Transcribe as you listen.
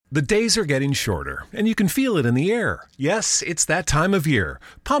The days are getting shorter, and you can feel it in the air. Yes, it's that time of year.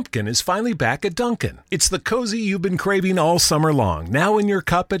 Pumpkin is finally back at Dunkin'. It's the cozy you've been craving all summer long, now in your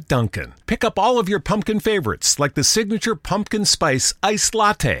cup at Dunkin'. Pick up all of your pumpkin favorites, like the signature pumpkin spice iced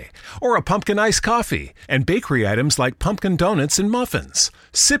latte, or a pumpkin iced coffee, and bakery items like pumpkin donuts and muffins.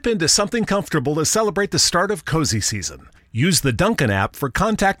 Sip into something comfortable to celebrate the start of cozy season. Use the Dunkin' app for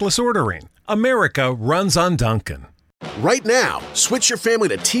contactless ordering. America runs on Dunkin'. Right now, switch your family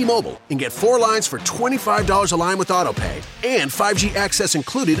to T-Mobile and get 4 lines for $25 a line with AutoPay and 5G access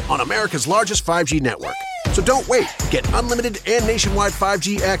included on America's largest 5G network. So don't wait. Get unlimited and nationwide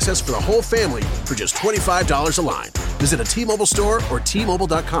 5G access for the whole family for just $25 a line. Visit a T-Mobile store or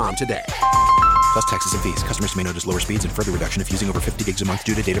T-Mobile.com today. Plus taxes and fees. Customers may notice lower speeds and further reduction if using over 50 gigs a month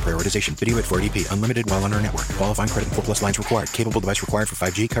due to data prioritization. Video at 480p. Unlimited while on our network. Qualifying credit and 4+ lines required. Capable device required for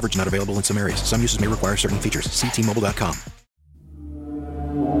 5G. Coverage not available in some areas. Some uses may require certain features. See T-Mobile.com.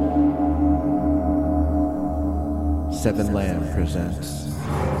 Seven Lamb presents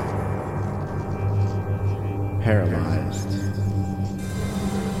Paralyzed.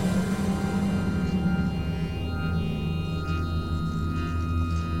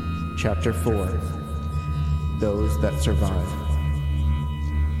 Chapter 4, Those That Survive.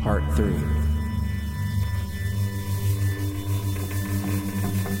 Part 3.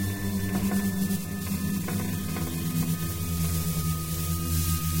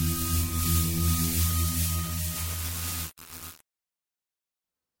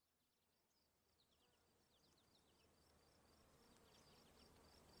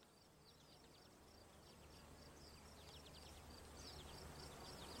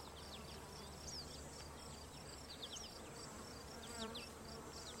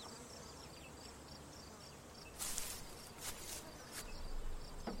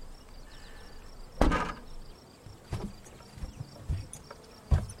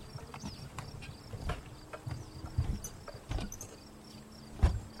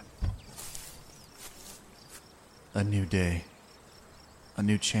 A new day. A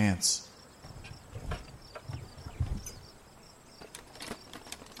new chance.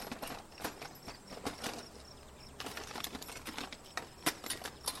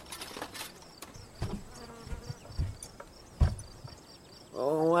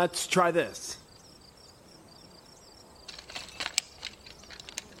 Let's try this.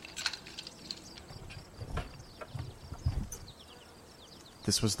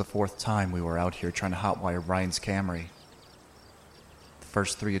 This was the 4th time we were out here trying to hotwire Ryan's Camry. The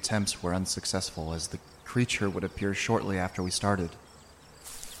first 3 attempts were unsuccessful, as the creature would appear shortly after we started.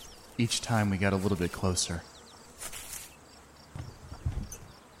 Each time we got a little bit closer.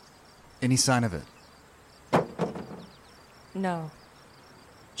 Any sign of it? No.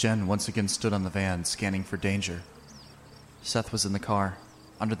 Jen once again stood on the van, scanning for danger. Seth was in the car,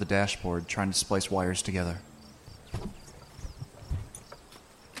 under the dashboard, trying to splice wires together.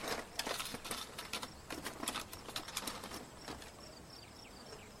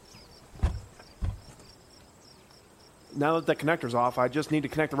 Now that the connector's off, I just need to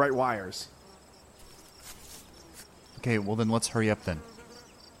connect the right wires. Okay, well then let's hurry up then.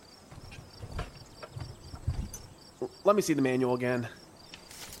 Let me see the manual again.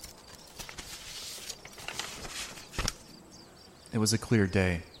 It was a clear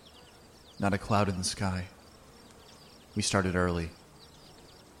day. Not a cloud in the sky. We started early.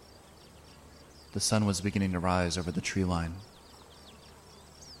 The sun was beginning to rise over the tree line.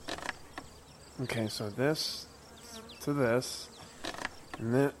 Okay, so this to this,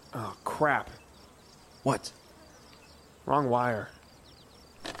 and then... Oh, crap. What? Wrong wire.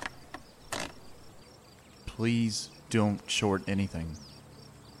 Please don't short anything.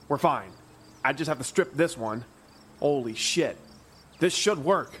 We're fine. I just have to strip this one. Holy shit. This should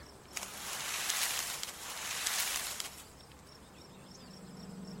work.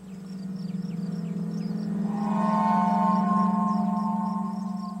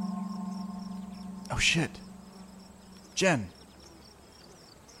 Oh shit. Jen.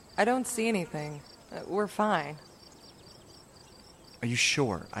 I don't see anything. We're fine. Are you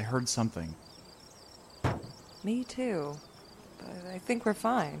sure? I heard something. Me too. But I think we're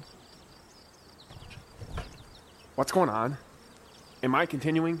fine. What's going on? Am I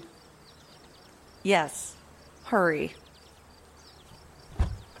continuing? Yes. Hurry.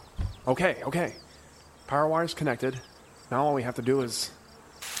 Okay. Power wire's connected. Now all we have to do is...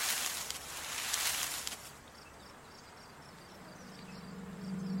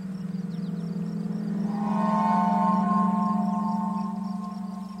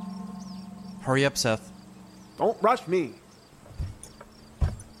 Hurry up, Seth. Don't rush me.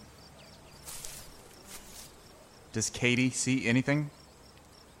 Does Katie see anything?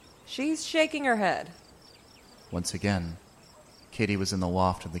 She's shaking her head. Once again, Katie was in the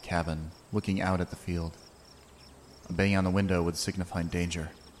loft of the cabin, looking out at the field. A bang on the window would signify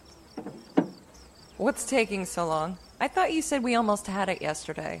danger. What's taking so long? I thought you said we almost had it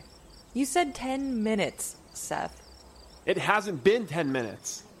yesterday. You said 10 minutes, Seth. It hasn't been 10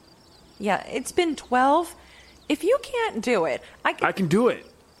 minutes. Yeah, it's been 12. If you can't do it, I can do it.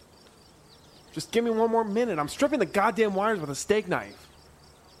 Just give me one more minute. I'm stripping the goddamn wires with a steak knife.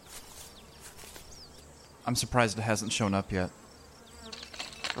 I'm surprised it hasn't shown up yet.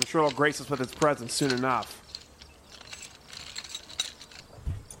 I'm sure it'll grace us with its presence soon enough.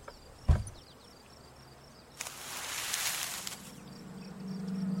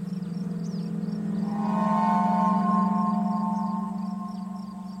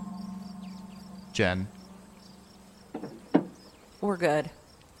 Jen. We're good.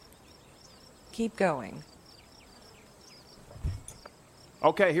 Keep going.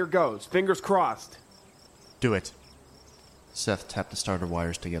 Okay, here goes. Fingers crossed. Do it. Seth tapped the starter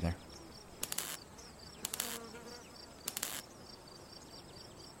wires together.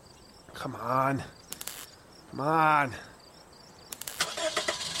 Come on. Come on.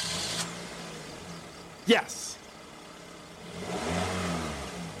 Yes.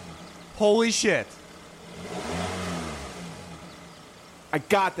 Holy shit! I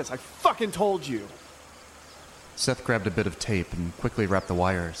got this. I fucking told you. Seth grabbed a bit of tape and quickly wrapped the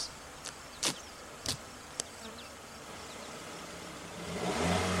wires.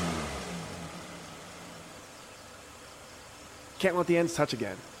 Can't let the ends touch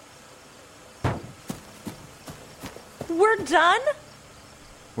again. We're done?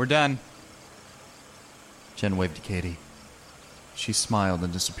 We're done. Jen waved to Katie. She smiled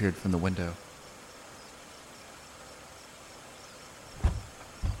and disappeared from the window.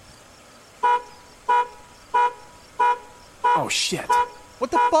 Oh, shit. What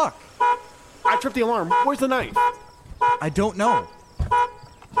the fuck? I tripped the alarm. Where's the knife? I don't know.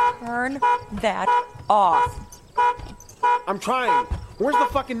 Turn that off. I'm trying. Where's the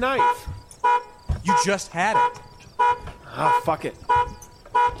fucking knife? You just had it. Ah, fuck it.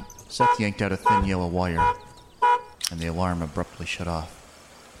 Seth yanked out a thin yellow wire, and the alarm abruptly shut off.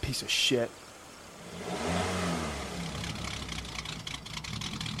 Piece of shit.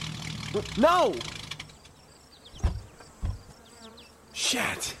 No!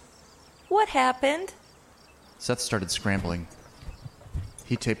 Shit. What happened? Seth started scrambling.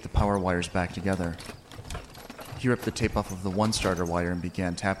 He taped the power wires back together. He ripped the tape off of the one starter wire and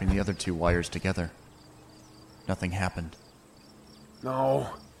began tapping the other two wires together. Nothing happened. No.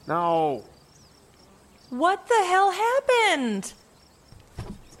 No. What the hell happened?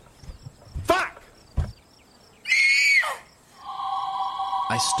 Fuck!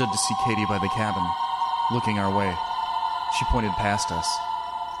 I stood to see Katie by the cabin, looking our way. She pointed past us.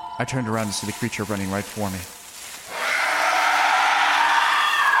 I turned around to see the creature running right for me.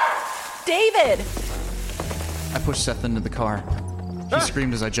 David! I pushed Seth into the car. He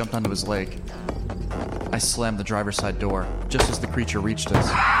screamed as I jumped onto his leg. I slammed the driver's side door just as the creature reached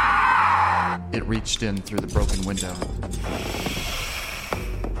us. It reached in through the broken window.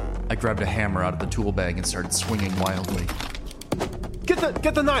 I grabbed a hammer out of the tool bag and started swinging wildly. Get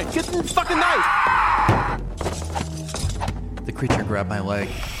the knife! Get the fucking knife! The creature grabbed my leg.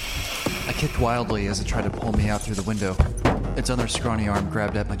 I kicked wildly as it tried to pull me out through the window. Its other scrawny arm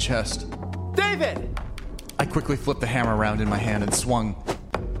grabbed at my chest. David! I quickly flipped the hammer around in my hand and swung.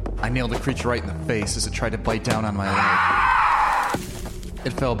 I nailed the creature right in the face as it tried to bite down on my leg.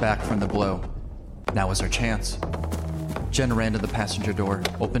 It fell back from the blow. Now was our chance. Jen ran to the passenger door,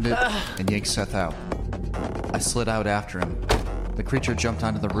 opened it, and yanked Seth out. I slid out after him. The creature jumped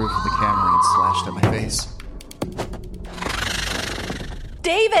onto the roof of the Camry and slashed at my face.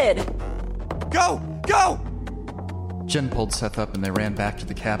 David! Go! Go! Jen pulled Seth up and they ran back to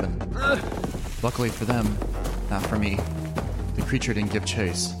the cabin. Luckily for them, not for me, the creature didn't give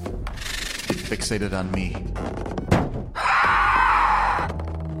chase. It fixated on me.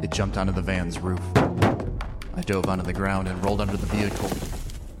 It jumped onto the van's roof. I dove onto the ground and rolled under the vehicle.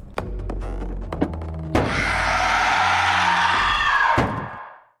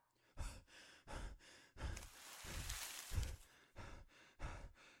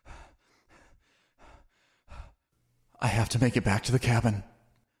 I have to make it back to the cabin.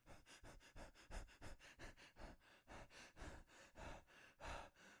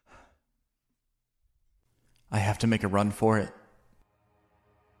 I have to make a run for it.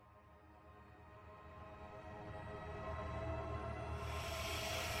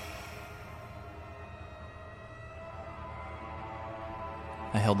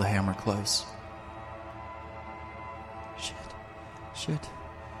 I held the hammer close. Shit.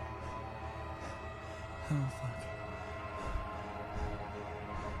 Oh, fuck.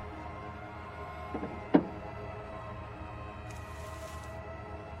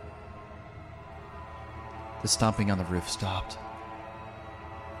 The stomping on the roof stopped.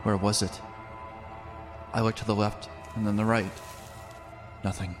 Where was it? I looked to the left and then the right.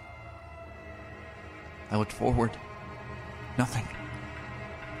 Nothing. I looked forward. Nothing.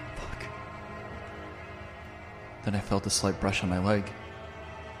 Fuck. Then I felt a slight brush on my leg.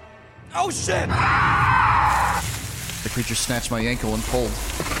 Oh shit! The creature snatched my ankle and pulled.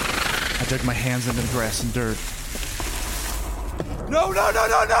 I dug my hands into the grass and dirt. No!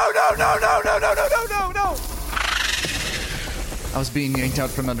 I was being yanked out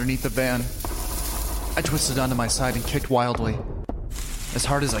from underneath the van. I twisted onto my side and kicked wildly. As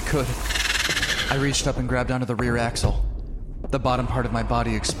hard as I could. I reached up and grabbed onto the rear axle. The bottom part of my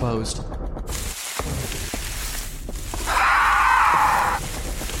body exposed.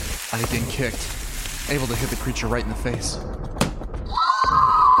 I again kicked, able to hit the creature right in the face.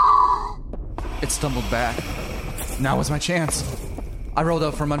 It stumbled back. Now was my chance. I rolled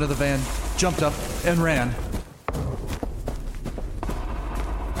out from under the van, jumped up, and ran.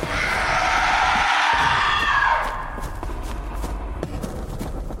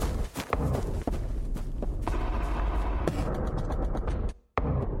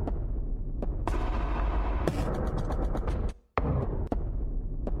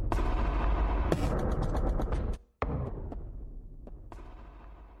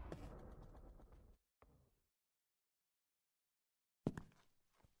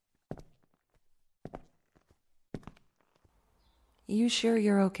 You sure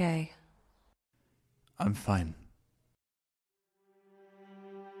you're okay? I'm fine.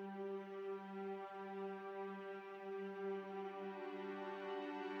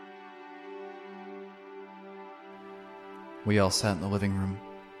 We all sat in the living room.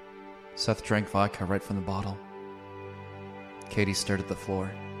 Seth drank vodka right from the bottle. Katie stared at the floor.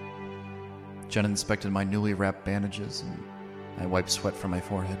 Jen inspected my newly wrapped bandages, and I wiped sweat from my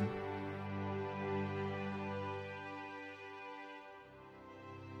forehead.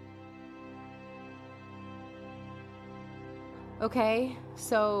 Okay,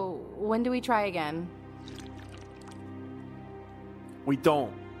 so when do we try again? We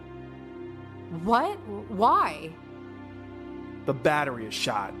don't. What? Why? The battery is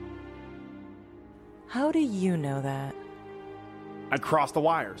shot. How do you know that? I crossed the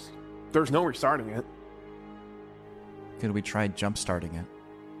wires. There's no restarting it. Could we try jump-starting it?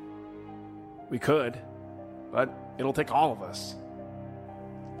 We could, but it'll take all of us.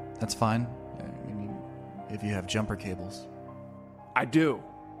 That's fine. I mean, if you have jumper cables. I do.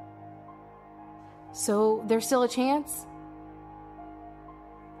 So there's still a chance?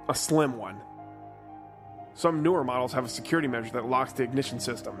 A slim one. Some newer models have a security measure that locks the ignition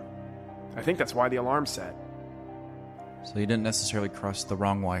system. I think that's why the alarm's set. So you didn't necessarily cross the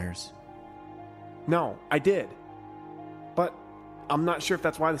wrong wires. No, I did. But I'm not sure if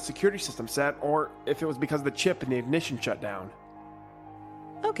that's why the security system's set, or if it was because the chip in the ignition shut down.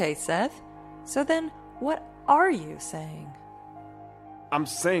 Okay, Seth. So then, what are you saying? I'm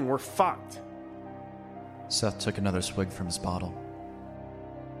saying we're fucked. Seth took another swig from his bottle.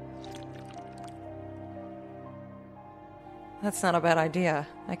 That's not a bad idea.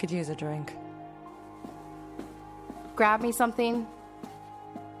 I could use a drink. Grab me something.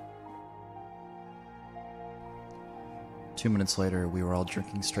 2 minutes later, we were all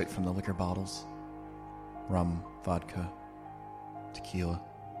drinking straight from the liquor bottles. Rum, vodka, tequila.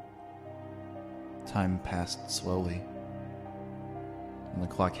 Time passed slowly. When the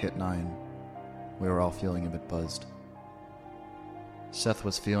clock hit 9, we were all feeling a bit buzzed. Seth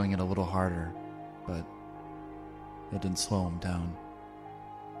was feeling it a little harder, but it didn't slow him down.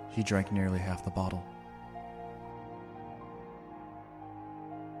 He drank nearly half the bottle.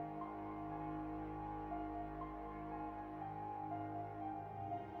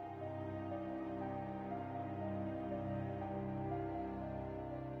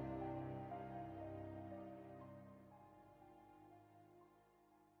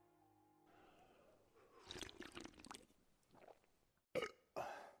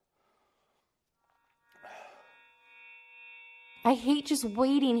 I hate just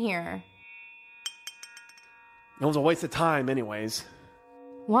waiting here. It was a waste of time anyways.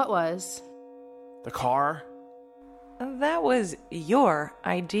 What was? The car? That was your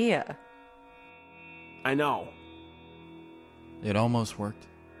idea. I know. It almost worked.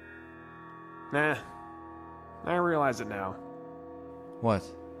 Nah. I realize it now. What?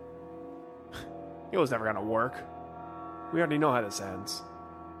 It was never gonna work. We already know how this ends.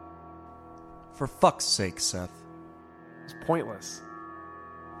 For fuck's sake, Seth. It's pointless.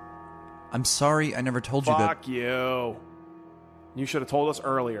 I'm sorry I never told you that. Fuck you. You should have told us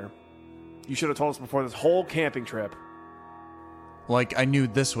earlier. You should have told us before this whole camping trip. Like I knew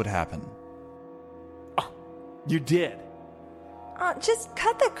this would happen. Oh, you did. Just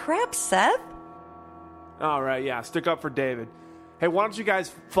cut the crap, Seth. All right, yeah, stick up for David. Hey, why don't you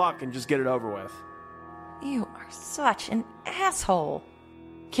guys fuck and just get it over with? You are such an asshole.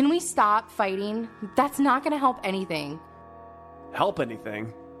 Can we stop fighting? That's not gonna help anything. Help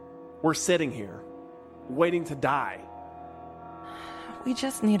anything? We're sitting here, waiting to die. We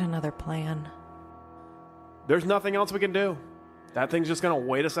just need another plan. There's nothing else we can do. That thing's just gonna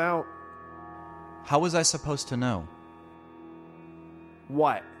wait us out. How was I supposed to know?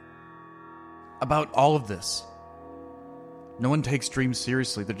 What? About all of this. No one takes dreams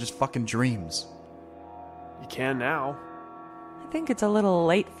seriously. They're just fucking dreams. You can now. I think it's a little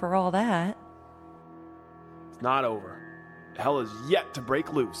late for all that. It's not over. Hell is yet to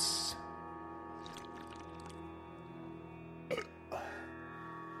break loose.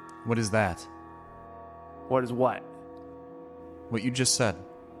 What is that? What is what? What you just said.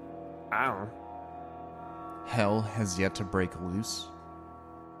 I don't know. Hell has yet to break loose?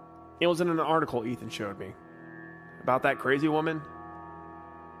 It was in an article Ethan showed me. About that crazy woman.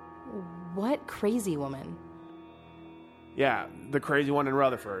 What crazy woman? Yeah, the crazy one in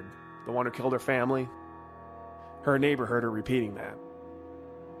Rutherford. The one who killed her family. Her neighbor heard her repeating that.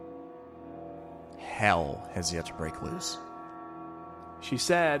 Hell has yet to break loose. She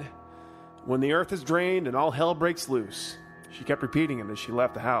said, when the earth is drained and all hell breaks loose. She kept repeating it as she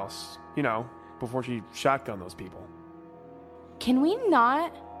left the house. You know, before she shotgunned those people. Can we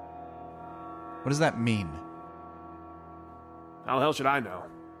not? What does that mean? How the hell should I know?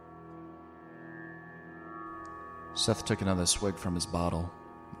 Seth took another swig from his bottle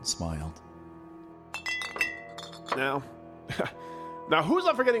and smiled. Now who's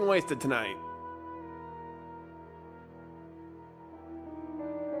up for getting wasted tonight?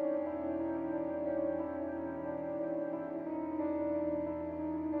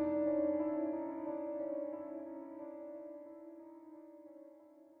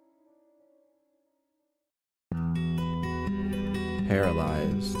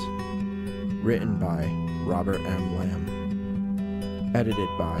 Paralyzed. Written by Robert M. Lamb. Edited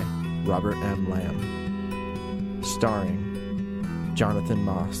by Robert M. Lamb. Starring Jonathan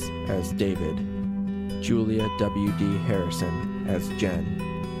Moss as David, Julia W.D. Harrison as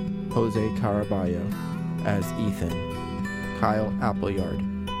Jen, Jose Caraballo as Ethan, Kyle Appleyard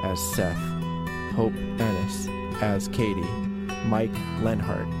as Seth, Hope Ennis as Katie, Mike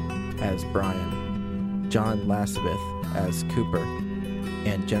Lenhart as Brian, John Lasabeth as Cooper,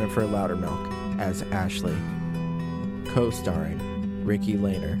 and Jennifer Loudermilk as Ashley. Co-starring Ricky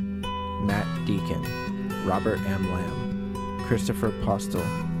Lehner, Matt Deacon, Robert M. Lamb, Christopher Postel,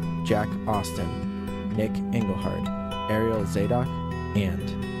 Jack Austin, Nick Engelhardt, Ariel Zadok,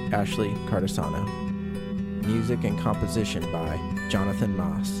 and Ashley Cardasano. Music and composition by Jonathan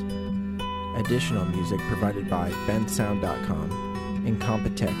Moss. Additional music provided by bensound.com,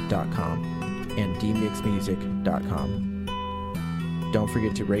 incompetech.com, and dmixmusic.com. Don't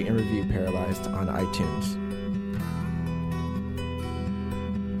forget to rate and review Paralyzed on iTunes.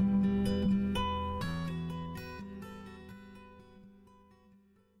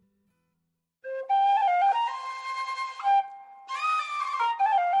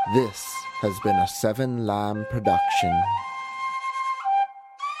 This has been a Seven Lamb production.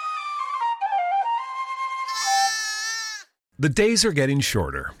 The days are getting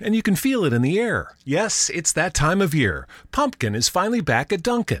shorter, and you can feel it in the air. Yes, it's that time of year. Pumpkin is finally back at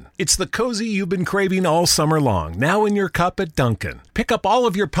Dunkin'. It's the cozy you've been craving all summer long, now in your cup at Dunkin'. Pick up all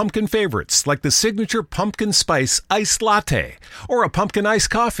of your pumpkin favorites, like the signature pumpkin spice iced latte, or a pumpkin iced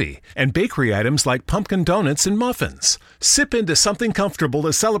coffee, and bakery items like pumpkin donuts and muffins. Sip into something comfortable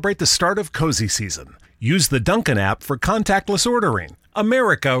to celebrate the start of cozy season. Use the Dunkin' app for contactless ordering.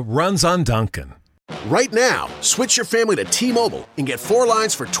 America runs on Dunkin'. Right now, switch your family to T-Mobile and get 4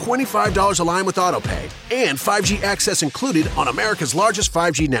 lines for $25 a line with AutoPay and 5G access included on America's largest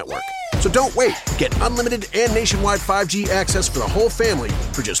 5G network. So don't wait. Get unlimited and nationwide 5G access for the whole family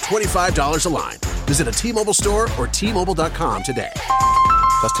for just $25 a line. Visit a T-Mobile store or T-Mobile.com today.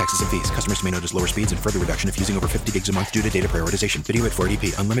 Plus taxes and fees. Customers may notice lower speeds and further reduction if using over 50 gigs a month due to data prioritization. Video at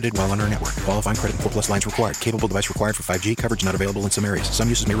 480p. Unlimited while on our network. Qualifying credit and 4+ lines required. Capable device required for 5G. Coverage not available in some areas. Some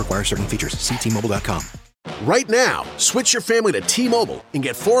uses may require certain features. See T-Mobile.com. Right now, switch your family to T-Mobile and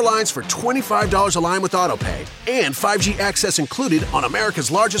get 4 lines for $25 a line with AutoPay and 5G access included on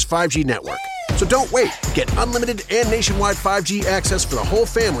America's largest 5G network. So don't wait. Get unlimited and nationwide 5G access for the whole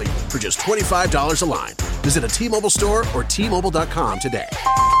family for just $25 a line. Visit a T-Mobile store or T-Mobile.com today.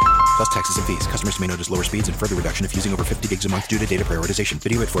 plus taxes and fees. Customers may notice lower speeds and further reduction if using over 50 gigs a month due to data prioritization.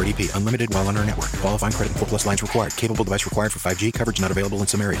 Video at 480p. Unlimited while on our network. Qualifying credit and 4 plus lines required. Capable device required for 5G. Coverage not available in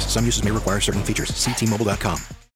some areas. Some uses may require certain features. See T-Mobile.com.